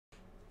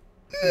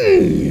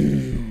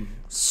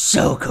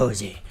So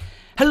cozy.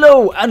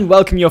 Hello and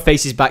welcome your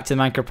faces back to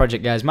the Minecraft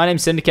project, guys. My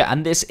name's Syndicate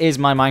and this is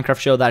my Minecraft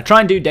show that I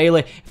try and do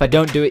daily. If I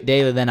don't do it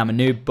daily, then I'm a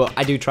noob, but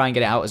I do try and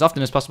get it out as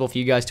often as possible for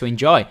you guys to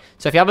enjoy.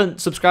 So if you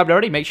haven't subscribed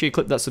already, make sure you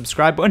click that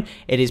subscribe button.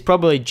 It is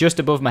probably just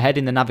above my head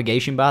in the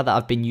navigation bar that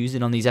I've been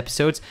using on these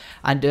episodes.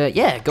 And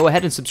yeah, go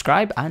ahead and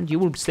subscribe and you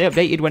will stay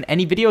updated when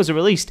any videos are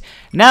released.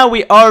 Now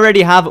we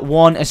already have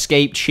one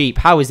escaped sheep.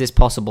 How is this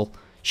possible?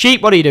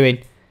 Sheep, what are you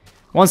doing?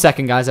 1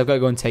 second, guys. I've got to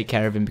go and take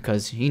care of him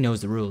because he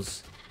knows the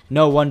rules.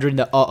 No wondering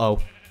that. Uh-oh.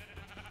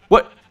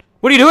 What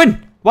are you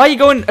doing? Why are you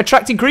going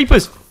attracting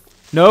creepers?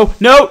 No,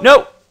 no,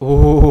 no.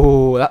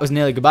 Oh, that was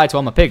nearly goodbye to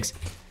all my pigs.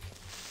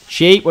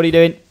 Sheep, what are you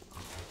doing?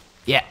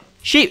 Yeah.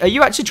 Sheep, are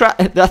you actually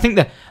I think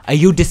that. Are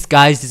you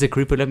disguised as a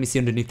creeper? Let me see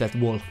underneath that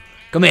wall.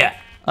 Come here.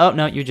 Oh,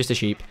 no, you're just a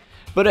sheep.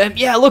 But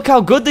yeah, look how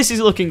good this is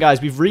looking,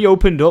 guys. We've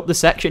reopened up the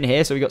section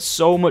here, so we've got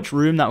so much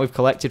room that we've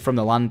collected from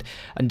the land.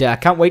 And I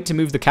can't wait to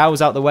move the cows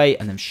out the way.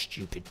 And them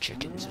stupid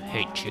chickens. I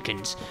hate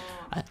chickens.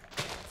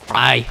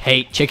 I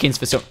hate chickens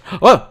for so...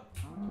 Whoa!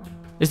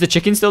 Is the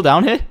chicken still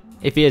down here?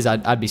 If he is,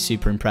 I'd be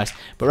super impressed.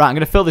 But right, I'm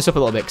going to fill this up a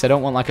little bit because I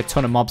don't want like a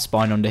ton of mobs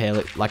spawning under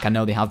here like I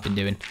know they have been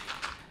doing.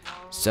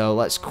 So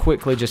let's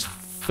quickly just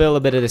fill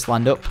a bit of this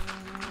land up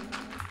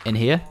in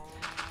here.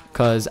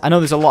 Because I know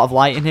there's a lot of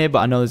light in here, but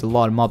I know there's a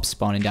lot of mobs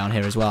spawning down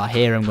here as well. I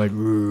hear them going,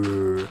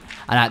 Rrr.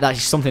 And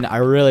that's something that I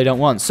really don't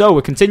want. So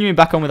we're continuing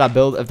back on with our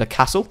build of the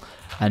castle.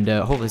 And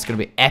hopefully it's going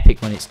to be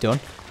epic when it's done.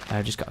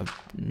 I've just got to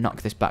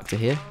knock this back to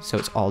here. So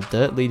it's all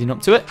dirt leading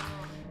up to it.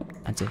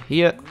 And to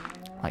here.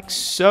 Like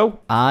so.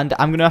 And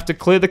I'm going to have to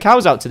clear the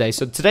cows out today.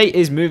 So today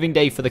is moving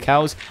day for the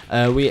cows.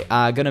 We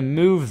are going to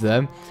move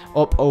them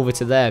up over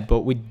to there.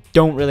 But we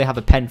don't really have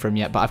a pen for them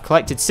yet. But I've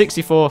collected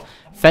 64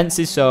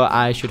 fences. So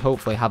I should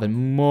hopefully have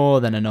more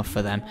than enough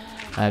for them.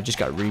 I've just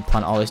got to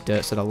replant all this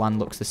dirt so the land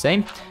looks the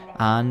same.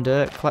 And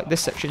collect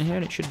this section here.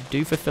 And it should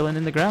do for filling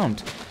in the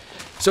ground.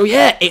 So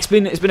yeah, it's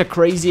been a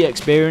crazy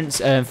experience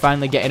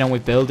finally getting on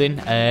with building.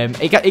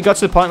 It got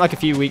to the point like a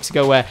few weeks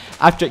ago where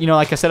after, you know,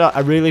 like I said, I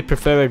really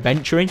prefer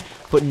adventuring.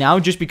 But now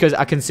just because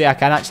I can say I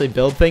can actually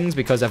build things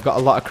because I've got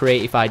a lot of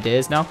creative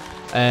ideas now.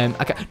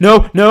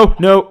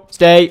 No,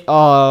 stay.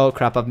 Oh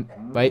crap,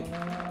 wait.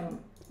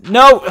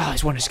 No, oh,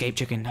 it's one escape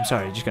chicken. I'm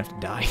sorry, you're just gonna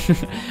have to die.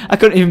 I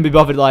couldn't even be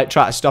bothered like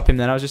try to stop him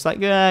then. I was just like,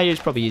 yeah, it's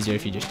probably easier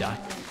if you just die.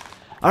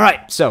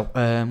 Alright, so,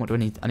 what do I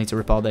need? I need to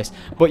rip all this.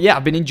 But yeah,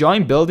 I've been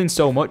enjoying building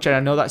so much, and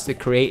I know that's the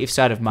creative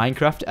side of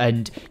Minecraft,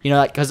 and, you know,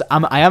 like, because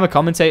I am a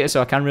commentator,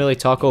 so I can really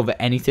talk over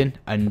anything,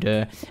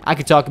 and I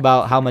could talk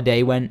about how my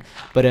day went,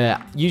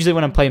 but usually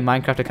when I'm playing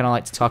Minecraft, I kind of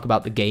like to talk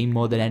about the game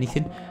more than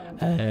anything.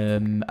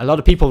 A lot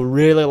of people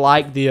really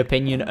like the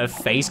opinion of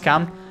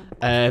Facecam,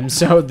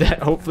 so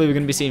hopefully we're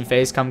going to be seeing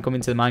Facecam come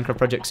into the Minecraft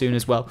project soon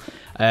as well.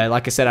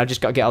 Like I said, I just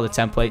got to get all the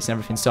templates and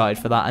everything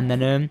started for that, and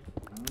then,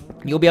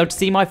 you'll be able to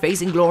see my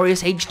face in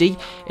glorious HD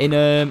in,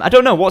 I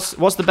don't know,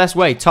 what's the best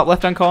way? Top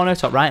left-hand corner,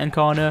 top right-hand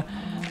corner?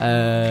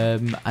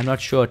 I'm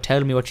not sure.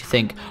 Tell me what you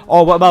think.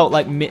 Or what about,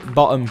 like,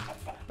 bottom?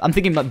 I'm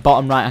thinking, like,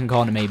 bottom right-hand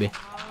corner, maybe.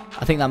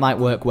 I think that might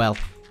work well.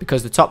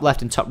 Because the top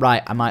left and top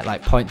right, I might,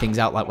 like, point things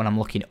out, like, when I'm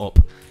looking up.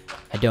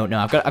 I don't know.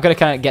 I've got to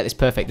kind of get this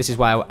perfect. This is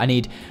why I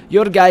need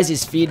your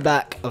guys'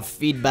 feedback of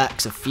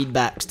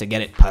feedbacks to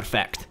get it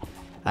perfect.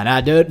 And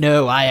I don't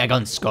know why I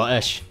gone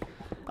Scottish.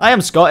 I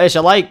am Scottish.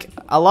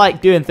 I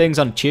like doing things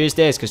on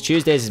Tuesdays because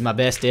Tuesdays is my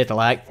best day to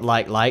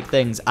like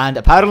things. And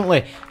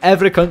apparently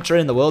every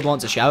country in the world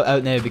wants a shout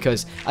out now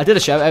because I did a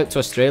shout out to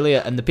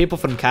Australia and the people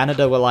from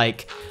Canada were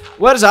like,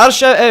 "Where's our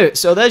shout out?"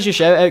 So there's your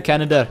shout out,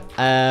 Canada.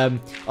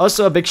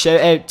 Also a big shout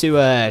out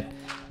to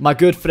my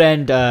good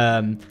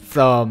friend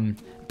from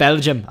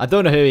Belgium. I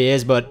don't know who he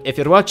is, but if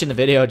you're watching the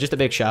video, just a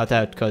big shout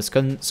out because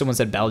someone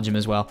said Belgium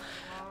as well.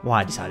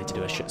 Why I decided to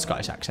do a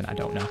Scottish accent, I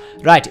don't know.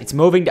 Right, it's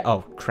moving down.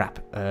 Oh, crap.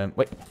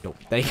 Wait, no,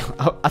 there you go.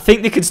 Oh, I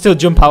think they can still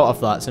jump out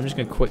of that, so I'm just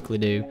going to quickly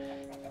do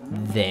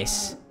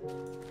this.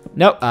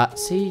 No,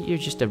 see, you're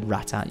just a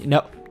rat, aren't you?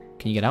 No.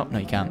 Can you get out? No,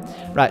 you can't.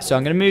 Right, so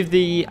I'm going to move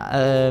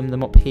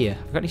them up here.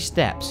 Have I got any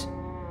steps?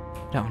 I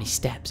don't have any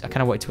steps. I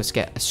kind of wanted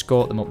to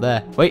escort them up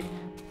there. Wait,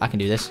 I can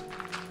do this.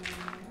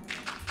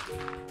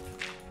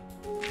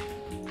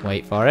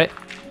 Wait for it.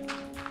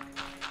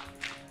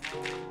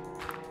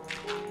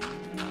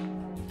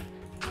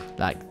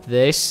 Like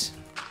this.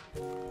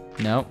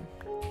 No.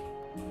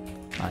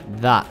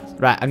 Like that.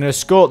 Right, I'm going to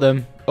escort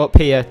them up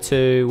here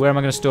to... Where am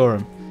I going to store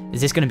them?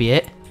 Is this going to be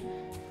it?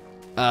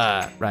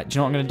 Right, do you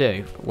know what I'm going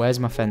to do? Where's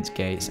my fence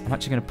gates? I'm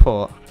actually going to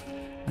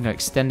I'm going to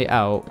extend it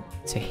out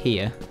to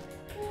here.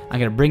 I'm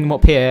going to bring them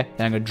up here,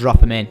 then I'm going to drop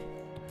them in.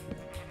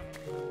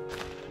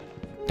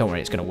 Don't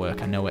worry, it's going to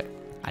work. I know it.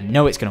 I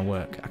know it's going to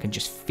work. I can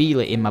just feel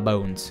it in my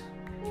bones.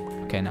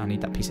 Okay, now I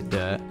need that piece of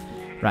dirt.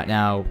 Right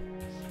now,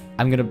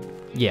 I'm going to...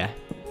 Yeah.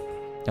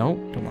 No,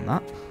 don't want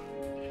that.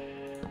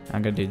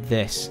 I'm going to do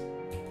this.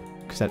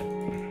 Because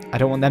I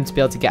don't want them to be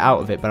able to get out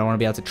of it, but I want to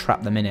be able to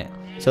trap them in it.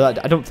 So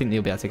I don't think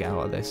they'll be able to get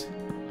out of this.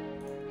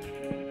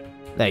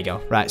 There you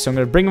go. Right, so I'm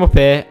going to bring them up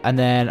here, and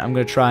then I'm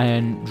going to try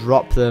and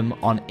drop them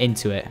on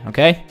into it,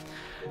 okay?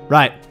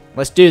 Right,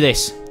 Let's do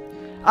this.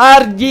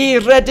 Are ye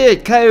ready,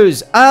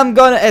 cows? I'm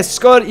gonna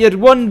escort you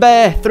 1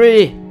 by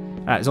 3.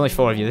 Alright, there's only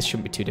 4 of you. This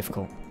shouldn't be too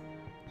difficult.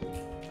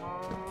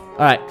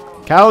 Alright,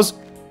 cows.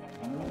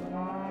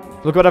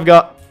 Look what I've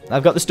got.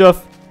 I've got the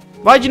stuff.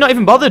 Why'd you not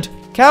even bothered?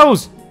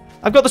 Cows!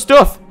 I've got the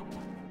stuff.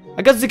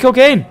 I got the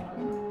cocaine.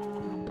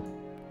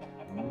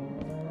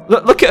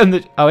 Look at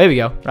him. Oh, here we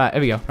go. Right,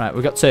 here we go. Right,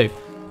 we've got 2.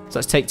 So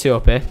let's take 2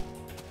 up here.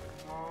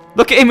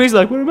 Look at him. He's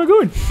like, where am I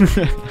going?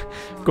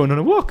 Going on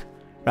a walk.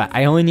 Right,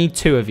 I only need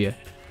 2 of you.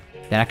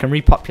 Then I can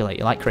repopulate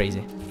you like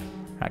crazy.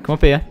 Right, come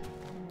up here.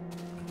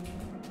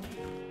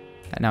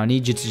 Right, now I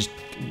need you to just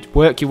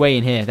work your way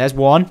in here. There's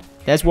 1.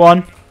 There's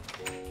 1.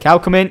 Cow,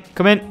 come in.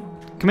 Come in.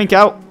 Come in,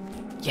 cow.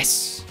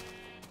 Yes.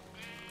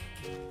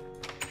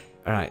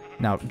 Alright,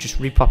 now just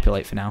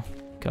repopulate for now.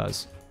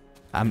 Because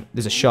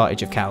there's a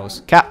shortage of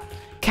cows.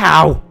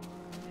 Cow!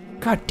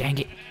 God dang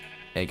it.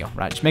 There you go.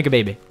 Right, just make a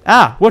baby.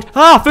 Ah, what?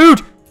 Ah,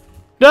 food!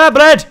 Ah,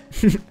 bread!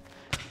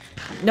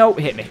 No,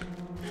 hit me.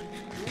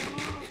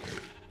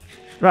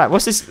 Right,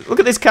 what's this? Look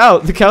at this cow.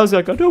 The cow's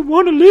like, I don't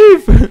want to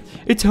leave.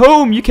 It's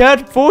home. You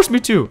can't force me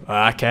to.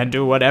 I can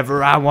do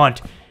whatever I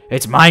want.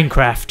 It's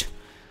Minecraft.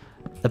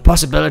 The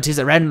possibilities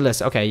are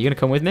endless. Okay, you gonna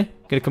come with me?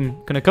 Gonna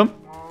come?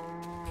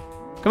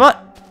 Come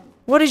on.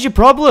 What is your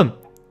problem?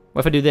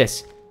 What if I do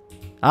this?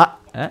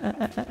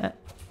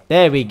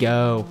 There we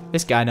go.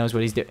 This guy knows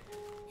what he's doing.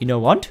 You know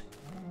what?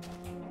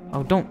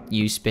 Oh, don't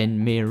you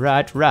spin me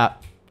right.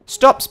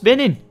 Stop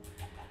spinning.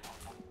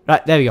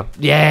 Right, there we go.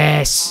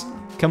 Yes.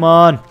 Come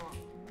on.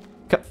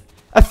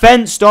 A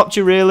fence stopped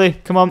you, really?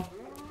 Come on.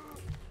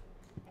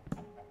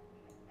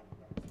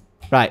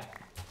 Right.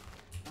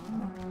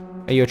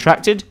 Are you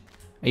attracted?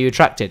 Are you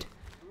attracted?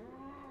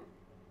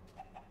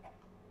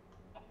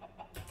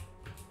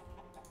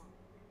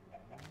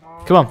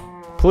 Come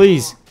on.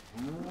 Please.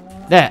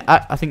 There.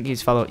 I think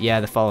he's following.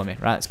 Yeah, they're following me.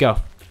 Right, let's go.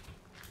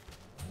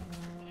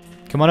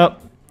 Come on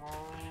up.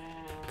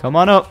 Come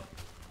on up.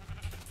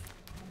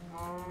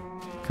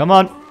 Come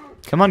on.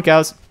 Come on,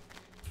 cows.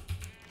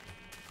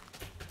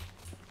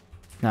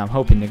 Now I'm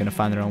hoping they're going to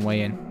find their own way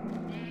in.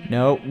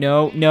 No.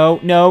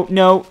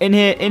 In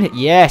here.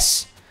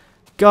 Yes.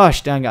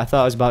 Gosh dang it. I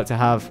thought I was about to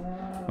have...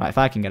 Right, if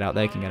I can get out,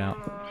 they can get out.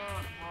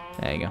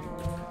 There you go.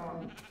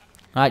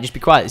 Alright, just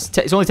be quiet.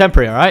 It's only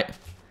temporary, alright?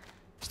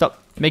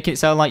 Stop making it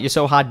sound like you're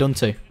so hard done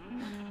to.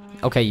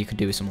 Okay, you could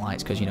do with some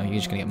lights, because, you know, you're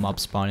just going to get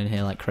mobs spawning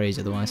here like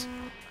crazy otherwise.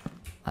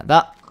 Like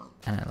that.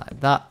 And then like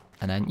that.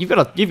 And then you've got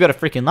a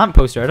freaking lamp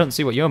poster. I don't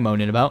see what you're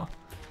moaning about.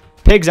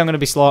 Pigs, I'm going to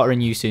be slaughtering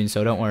you soon,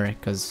 so don't worry,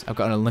 because I've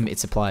got an unlimited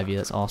supply of you.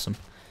 That's awesome.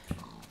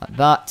 Like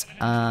that,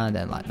 and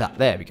then like that.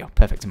 There we go.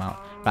 Perfect amount.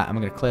 Right, I'm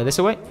going to clear this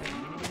away.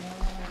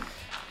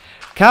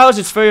 Cows,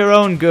 it's for your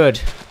own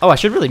good. Oh, I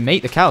should really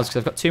mate the cows,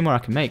 because I've got 2 more I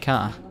can make,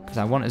 can't I? Because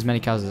I want as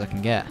many cows as I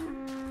can get.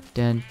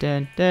 Dun.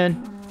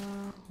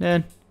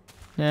 Is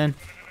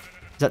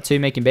that 2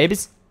 making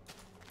babies?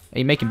 Are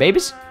you making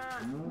babies?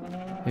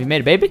 Have you made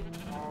a baby?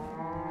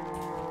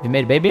 Have you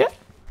made a baby yet?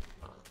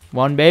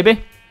 1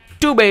 baby?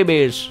 2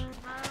 babies.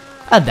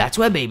 And that's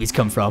where babies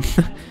come from.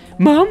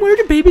 Mom, where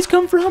do babies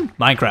come from?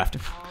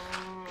 Minecraft.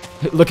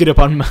 Look it up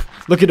on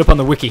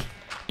the wiki.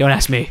 Don't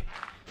ask me.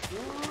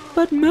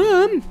 But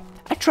Mom,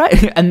 I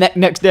tried. And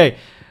next day,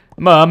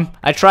 Mom,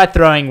 I tried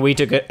throwing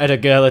wheat at a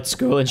girl at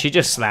school, and she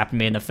just slapped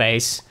me in the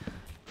face.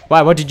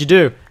 Why? What did you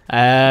do?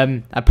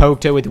 I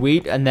poked her with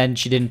wheat, and then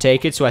she didn't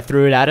take it, so I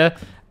threw it at her,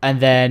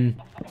 and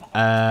then,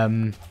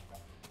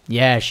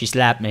 yeah, she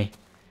slapped me.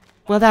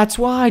 Well, that's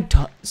why,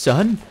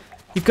 son.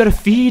 You've got to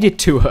feed it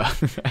to her.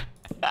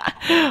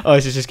 Oh,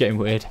 this is just getting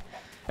weird.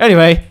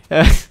 Anyway,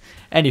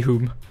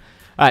 anywho.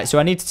 Alright, so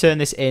I need to turn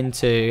this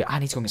into... I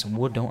need to go get some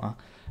wood, don't I?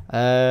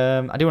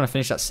 I do want to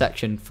finish that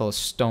section full of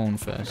stone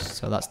first.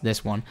 So that's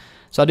this one.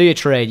 So I'll do your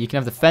trade. You can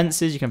have the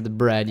fences, you can have the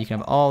bread, you can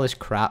have all this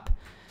crap.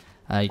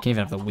 You can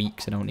even have the wheat,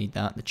 because I don't need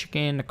that. The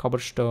chicken, the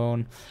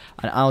cobblestone.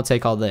 And I'll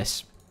take all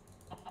this.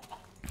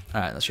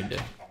 Alright, that should do.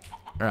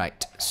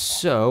 Alright,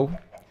 so...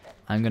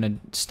 I'm going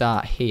to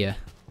start here.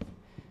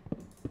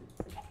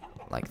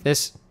 Like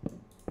this.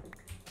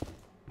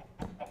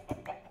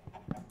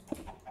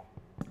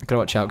 I gotta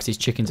watch out because these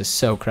chickens are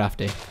so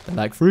crafty. They're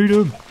like,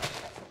 freedom!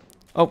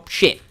 Oh,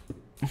 shit!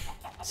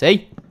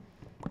 See?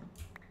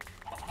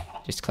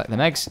 Just collect them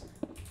eggs.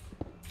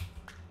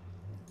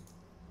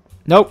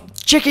 No!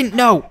 Chicken!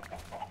 No!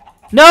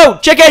 No!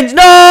 Chickens!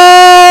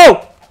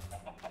 No!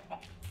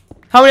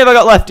 How many have I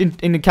got left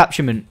in the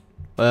capturement?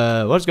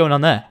 What's going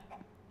on there?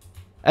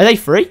 Are they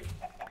free?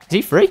 Is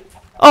he free?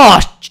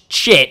 Oh,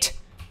 shit!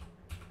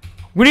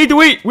 We need the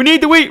wheat! We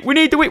need the wheat! We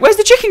need the wheat! Where's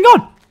the chicken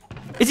gone?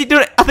 Is he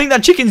doing it? I think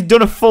that chicken's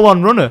done a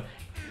full-on runner.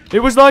 It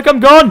was like, I'm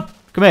gone!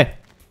 Come here.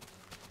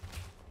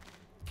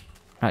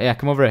 Right, yeah,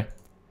 come over here.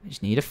 I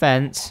just need a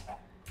fence.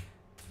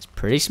 It's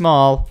pretty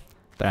small,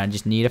 but I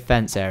just need a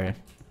fence area.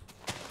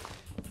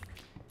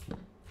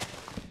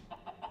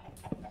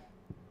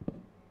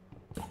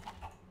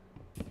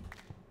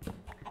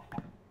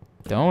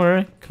 Don't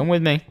worry. Come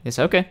with me. It's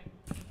okay.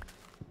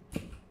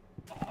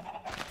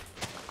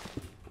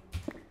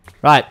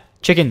 Right,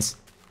 chickens.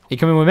 Are you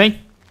coming with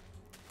me?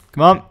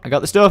 Come on, I got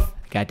the stuff.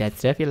 Got that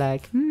stuff you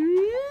like.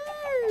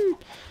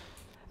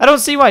 I don't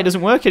see why it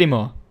doesn't work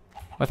anymore.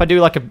 What if I do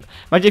like a...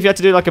 Imagine if you had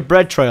to do like a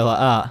bread trail like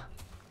that.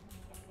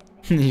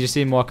 You just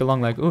see him walk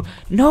along like, oh,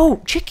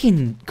 no,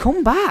 chicken,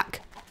 come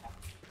back.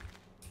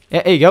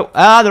 Yeah, here you go.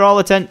 Ah, they're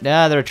all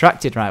they're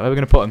attracted. Right, where are we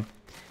going to put them?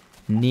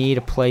 Need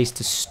a place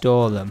to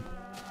store them.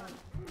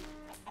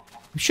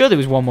 I'm sure there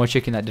was one more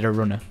chicken that did a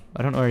runner.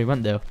 I don't know where he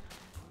went though.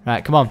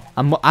 Right, come on.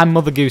 I'm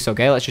Mother Goose,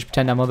 okay? Let's just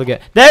pretend I'm Mother Goose.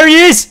 There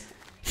he is!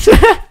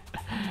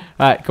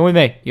 Alright, come with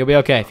me. You'll be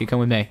okay if you come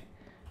with me.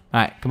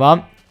 Alright, come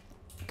on.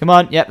 Come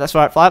on. Yep, that's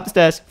right. Fly up the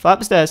stairs. Fly up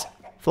the stairs.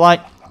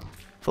 Fly.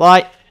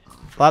 Fly.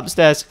 Fly up the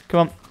stairs.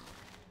 Come on.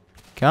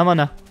 Come on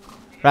now.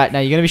 Right, now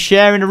you're going to be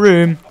sharing a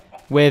room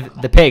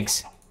with the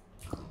pigs.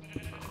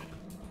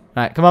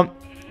 Right, come on.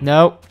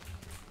 No.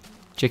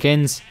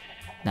 Chickens.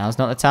 Now's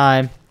not the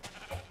time.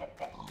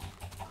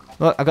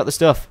 Look, I got the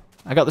stuff.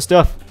 I got the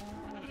stuff.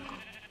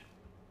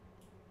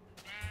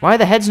 Why are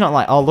the heads not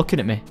like all looking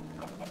at me?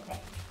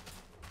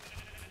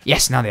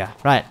 Yes, now they are.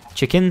 Right,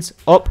 chickens,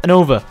 up and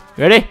over.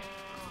 Ready?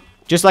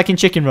 Just like in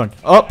Chicken Run.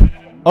 Up,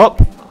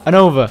 up, and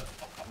over.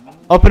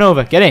 Up and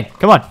over. Get in.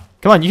 Come on.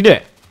 Come on, you can do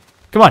it.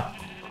 Come on.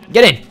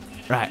 Get in.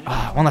 Right,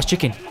 one last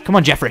chicken. Come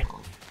on, Jeffrey.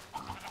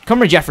 Come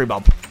here, Jeffrey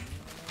Bob.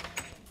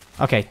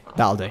 Okay,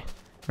 that'll do.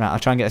 Right, I'll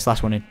try and get this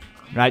last one in.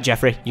 Right,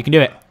 Jeffrey, you can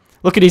do it.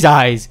 Look at his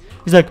eyes.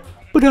 He's like,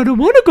 but I don't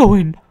want to go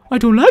in. I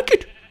don't like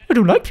it. I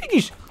don't like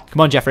piggies.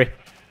 Come on, Jeffrey.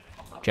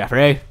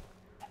 Jeffrey.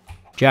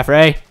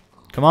 Jeffrey.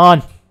 Come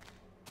on.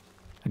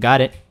 I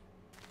got it.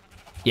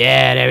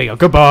 Yeah, there we go.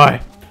 Good boy.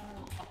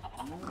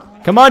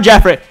 Come on,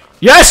 Jeffrey.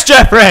 Yes,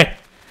 Jeffrey.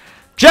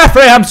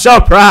 Jeffrey, I'm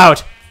so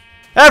proud.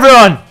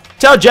 Everyone,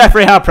 tell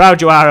Jeffrey how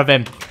proud you are of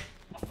him.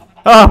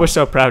 Oh, we're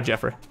so proud,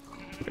 Jeffrey.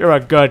 You're a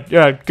good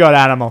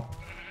animal.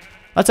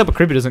 Let's hope a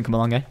creeper doesn't come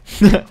along, eh?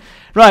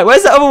 Right,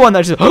 where's the other one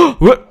that just...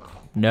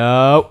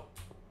 No.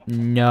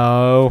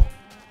 No.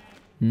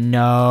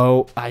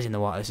 No. Eyes in the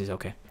water. This is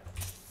okay.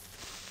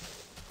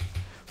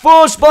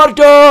 Full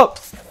Sparta!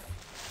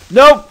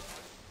 Nope.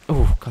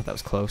 Oh, God, that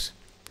was close.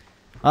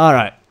 All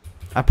right.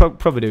 I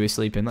probably do be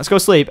sleeping. Let's go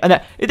sleep.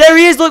 And there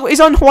he is. Look, he's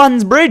on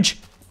Juan's bridge.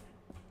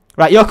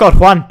 Right, you're called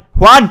Juan.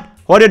 Juan,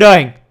 what are you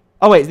doing?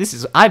 Oh, wait, this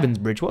is Ivan's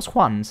bridge. What's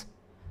Juan's?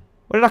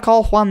 What did I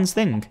call Juan's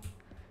thing?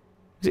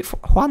 Was it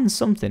Juan's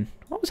something?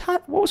 What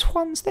was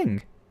Juan's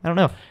thing? I don't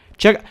know.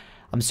 Check.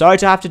 I'm sorry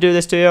to have to do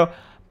this to you,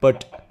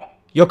 but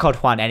you're called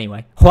Juan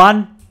anyway.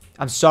 Juan,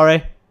 I'm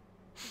sorry.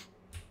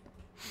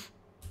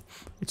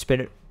 It's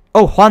been...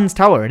 Oh, Juan's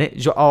Tower, innit?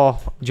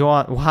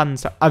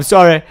 Juan's Tower. I'm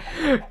sorry.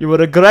 You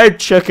were a great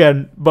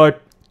chicken,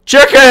 but...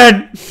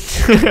 Chicken!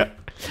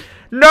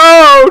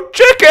 No!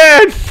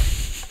 Chicken!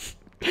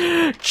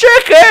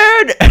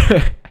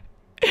 Chicken!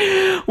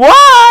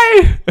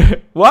 Why?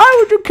 Why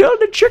would you kill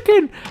the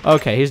chicken?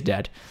 Okay, he's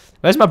dead.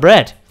 Where's my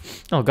bread?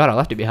 Oh, God, I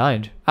left it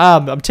behind.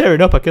 I'm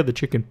tearing up. I killed the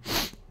chicken.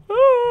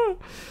 Oh,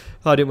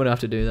 I didn't want to have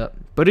to do that.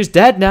 But he's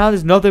dead now.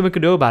 There's nothing we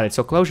can do about it,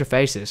 so close your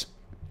faces.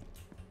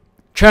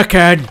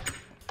 Chicken!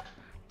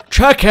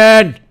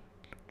 Chicken!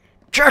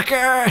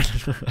 Chicken!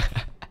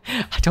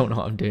 I don't know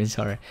what I'm doing,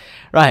 sorry.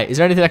 Right, is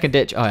there anything I can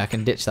ditch? Oh, I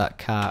can ditch that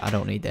cart. I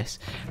don't need this.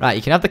 Right,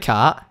 you can have the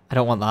cart. I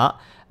don't want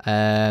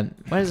that.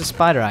 Where does the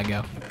spider eye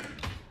go?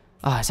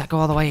 Oh, does that go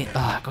all the way?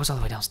 Oh, it goes all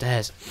the way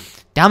downstairs.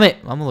 Damn it!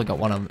 I've only got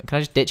one of them. Can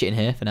I just ditch it in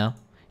here for now?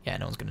 Yeah,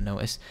 no one's going to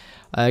notice.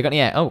 Got any?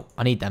 Yeah. Oh,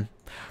 I need them.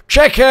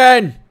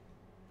 Chicken!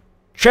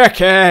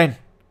 Chicken!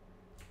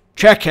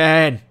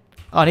 Chicken!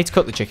 Oh, I need to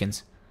cook the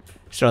chickens.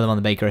 Just throw them on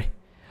the bakery.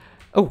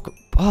 Oh,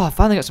 I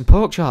finally got some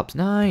pork chops.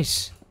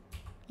 Nice.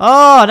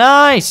 Oh,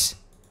 nice!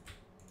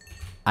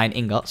 Iron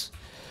ingots.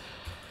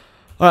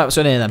 Alright, what's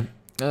in here then?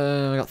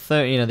 I got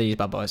 13 of these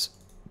bad boys.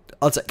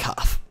 I'll take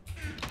half.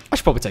 I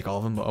should probably take all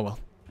of them, but oh well.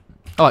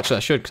 Oh, actually,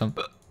 I should, because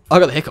I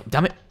got the hiccup.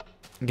 Damn it.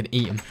 I'm going to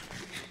eat him.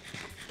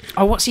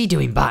 Oh, what's he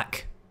doing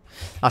back?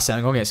 That's it.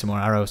 I'm going to get some more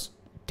arrows.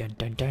 Dun,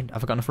 dun, dun.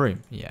 Have I got enough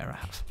room? Yeah, I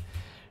have.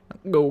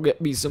 Go get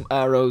me some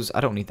arrows.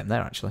 I don't need them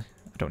there, actually.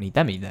 I don't need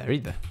them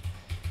either.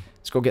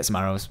 Let's go get some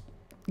arrows.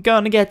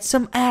 Gonna get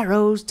some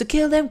arrows to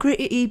kill them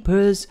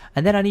creepers.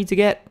 And then I need to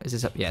get... Is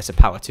this yeah, it's a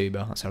power 2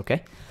 bow. That's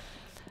okay.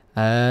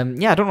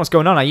 Yeah, I don't know what's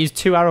going on. I use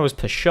 2 arrows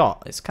per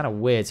shot. It's kind of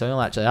weird. So I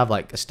only actually have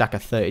like a stack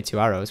of 32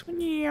 arrows.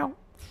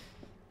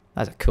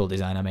 That's a cool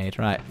design I made.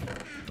 Right.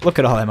 Look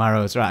at all them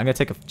arrows. Right, I'm going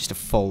to take just a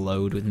full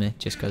load with me.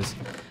 Just because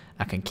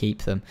I can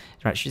keep them.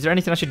 Right, is there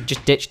anything I should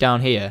just ditch down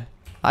here?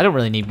 I don't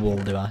really need wool,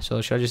 do I? So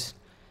should I just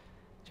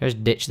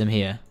ditch them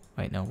here?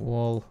 Wait, no.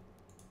 Wool.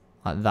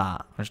 Like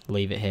that. I'll just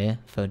leave it here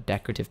for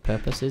decorative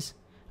purposes.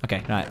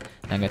 Okay, right.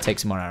 Now I'm going to take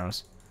some more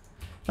arrows.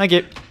 Thank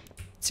you.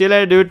 See you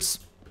later, dudes.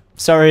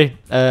 Sorry,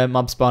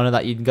 mob spawner,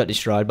 that you got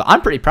destroyed. But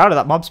I'm pretty proud of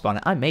that mob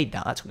spawner. I made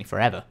that. That took me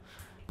forever.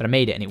 But I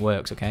made it and it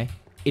works, okay?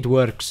 It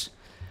works.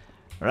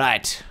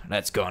 Right.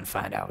 Let's go and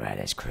find out where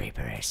this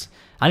creeper is.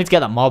 I need to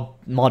get that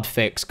mod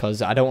fixed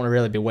because I don't want to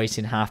really be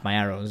wasting half my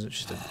arrows. It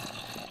just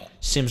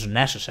seems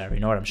unnecessary, you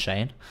know what I'm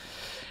saying?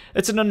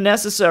 It's an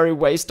unnecessary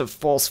waste of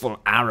forceful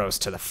arrows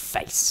to the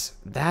face.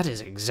 That is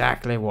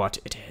exactly what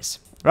it is.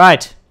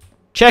 Right.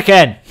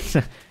 Chicken!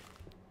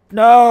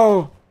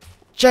 No!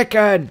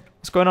 Chicken!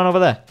 What's going on over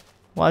there?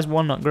 Why is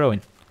one not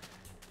growing?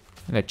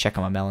 I'm gonna check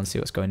on my melon, see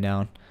what's going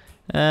down.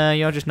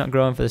 You're just not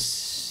growing for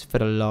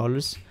the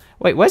lols.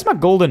 Wait, where's my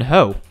golden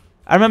hoe?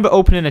 I remember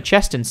opening a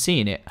chest and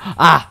seeing it.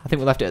 Ah, I think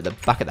we left it at the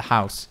back of the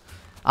house.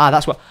 Ah,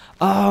 that's what...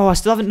 Oh, I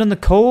still haven't done the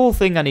coal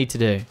thing I need to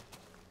do.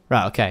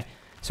 Right, okay.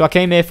 So I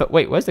came here for...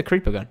 Wait, where's the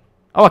creeper gone?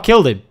 Oh, I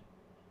killed him.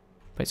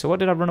 Wait, so what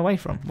did I run away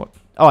from? What?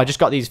 Oh, I just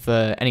got these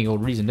for any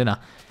old reason, didn't I?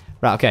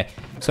 Right, okay.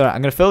 So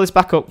I'm going to fill this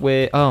back up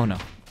with... Oh, no.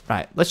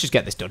 Right, let's just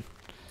get this done.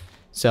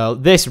 So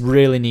this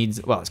really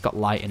needs... Well, it's got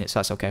light in it, so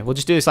that's okay. We'll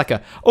just do this like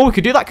a... Oh, we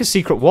could do like a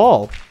secret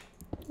wall.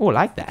 Oh, I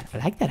like that. I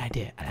like that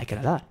idea. I like it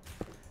a lot.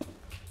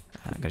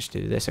 I'm going to just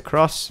do this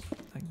across.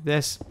 Like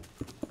this.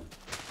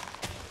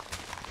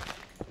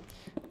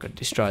 I'm going to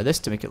destroy this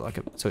to make it like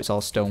a... So it's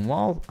all stone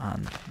wall.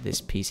 And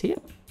this piece here.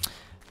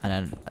 And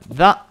then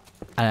that.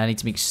 And I need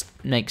to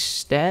make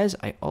stairs.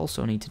 I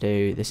also need to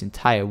do this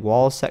entire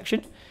wall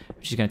section,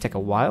 which is going to take a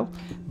while.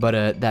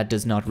 But that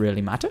does not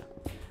really matter.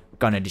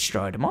 Going to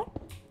destroy them all.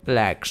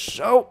 Like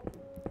so.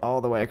 All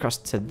the way across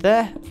to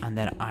there. And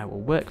then I will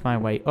work my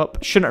way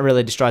up. Shouldn't have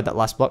really destroyed that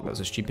last block. That was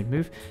a stupid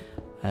move.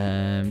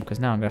 Because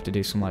now I'm going to have to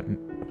do some like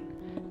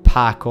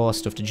parkour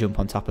stuff to jump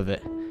on top of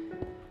it.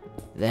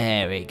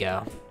 There we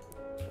go.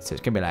 So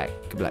it's going to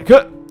be like,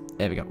 huh!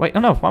 There we go. Wait,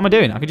 no, what am I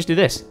doing? I can just do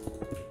this.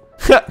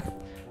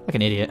 Like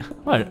an idiot.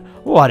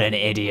 What an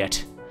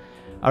idiot.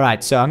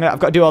 Alright, so I've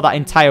got to do all that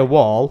entire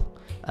wall.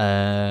 So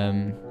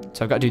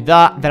I've got to do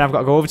that. Then I've got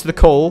to go over to the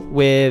coal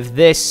with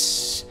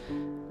this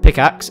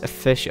pickaxe. A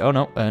fish. Oh,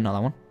 no. Not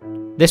that one.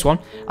 This one.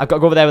 I've got to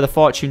go over there with a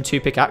Fortune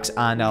 2 pickaxe.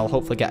 And I'll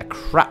hopefully get a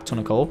crap ton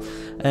of coal.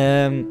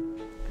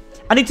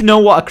 I need to know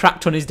what a crap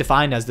ton is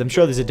defined as. I'm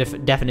sure there's a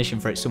definition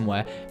for it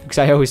somewhere. Because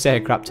I always say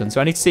a crap ton. So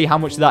I need to see how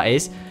much that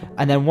is.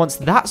 And then once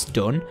that's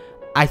done,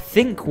 I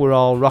think we're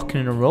all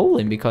rocking and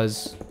rolling.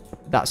 Because...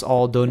 that's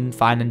all done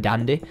fine and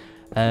dandy.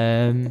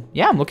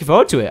 Yeah, I'm looking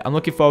forward to it. I'm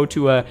looking forward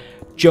to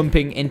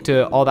jumping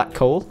into all that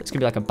coal. It's gonna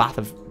be like a bath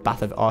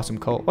of awesome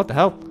coal. What the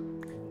hell?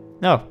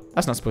 No,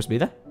 that's not supposed to be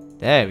there.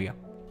 There we go.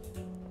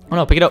 Oh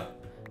no, pick it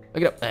up.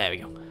 Pick it up. There we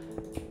go.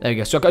 There we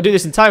go. So I've got to do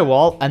this entire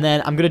wall, and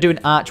then I'm going to do an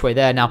archway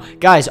there. Now,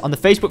 guys, on the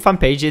Facebook fan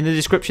page, in the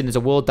description, there's a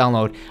world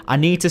download. I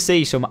need to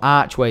see some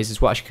archways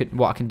is what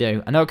I can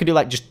do. I know I can do,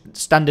 like, just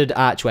standard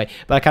archway,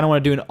 but I kind of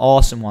want to do an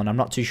awesome one. I'm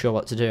not too sure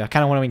what to do. I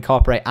kind of want to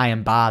incorporate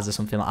iron bars or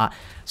something like that.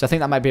 So I think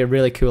that might be a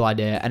really cool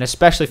idea, and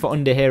especially for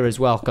under here as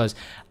well, because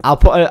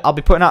I'll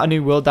be putting out a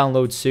new world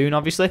download soon,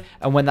 obviously,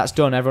 and when that's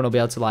done, everyone will be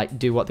able to, like,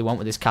 do what they want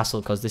with this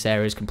castle, because this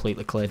area is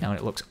completely cleared now, and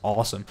it looks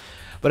awesome.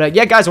 But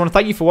yeah, guys, I want to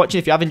thank you for watching.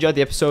 If you have enjoyed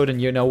the episode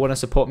and you want to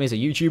support me as a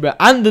YouTuber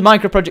and the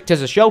Minecraft Project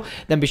as a show,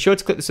 then be sure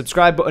to click the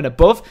subscribe button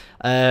above.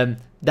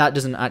 That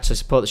doesn't actually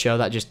support the show,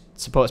 that just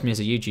supports me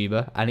as a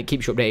YouTuber, and it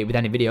keeps you updated with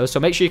any videos.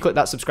 So make sure you click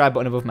that subscribe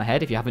button above my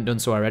head if you haven't done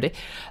so already.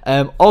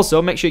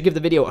 Also, make sure you give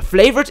the video a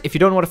favourite. If you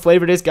don't know what a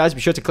favourite is, guys,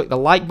 be sure to click the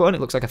like button. It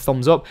looks like a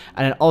thumbs up.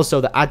 And then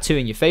also the add to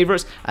in your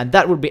favourites. And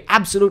that would be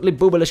absolutely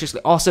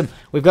boobaliciously awesome.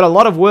 We've got a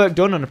lot of work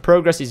done, and the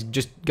progress is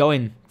just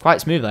going quite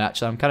smoothly,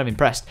 actually. I'm kind of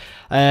impressed.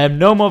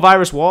 No more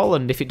virus wall,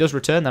 and if it does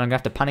return, then I'm going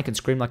to have to panic and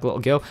scream like a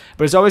little girl.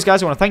 But as always,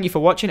 guys, I want to thank you for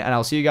watching, and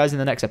I'll see you guys in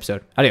the next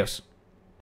episode. Adios.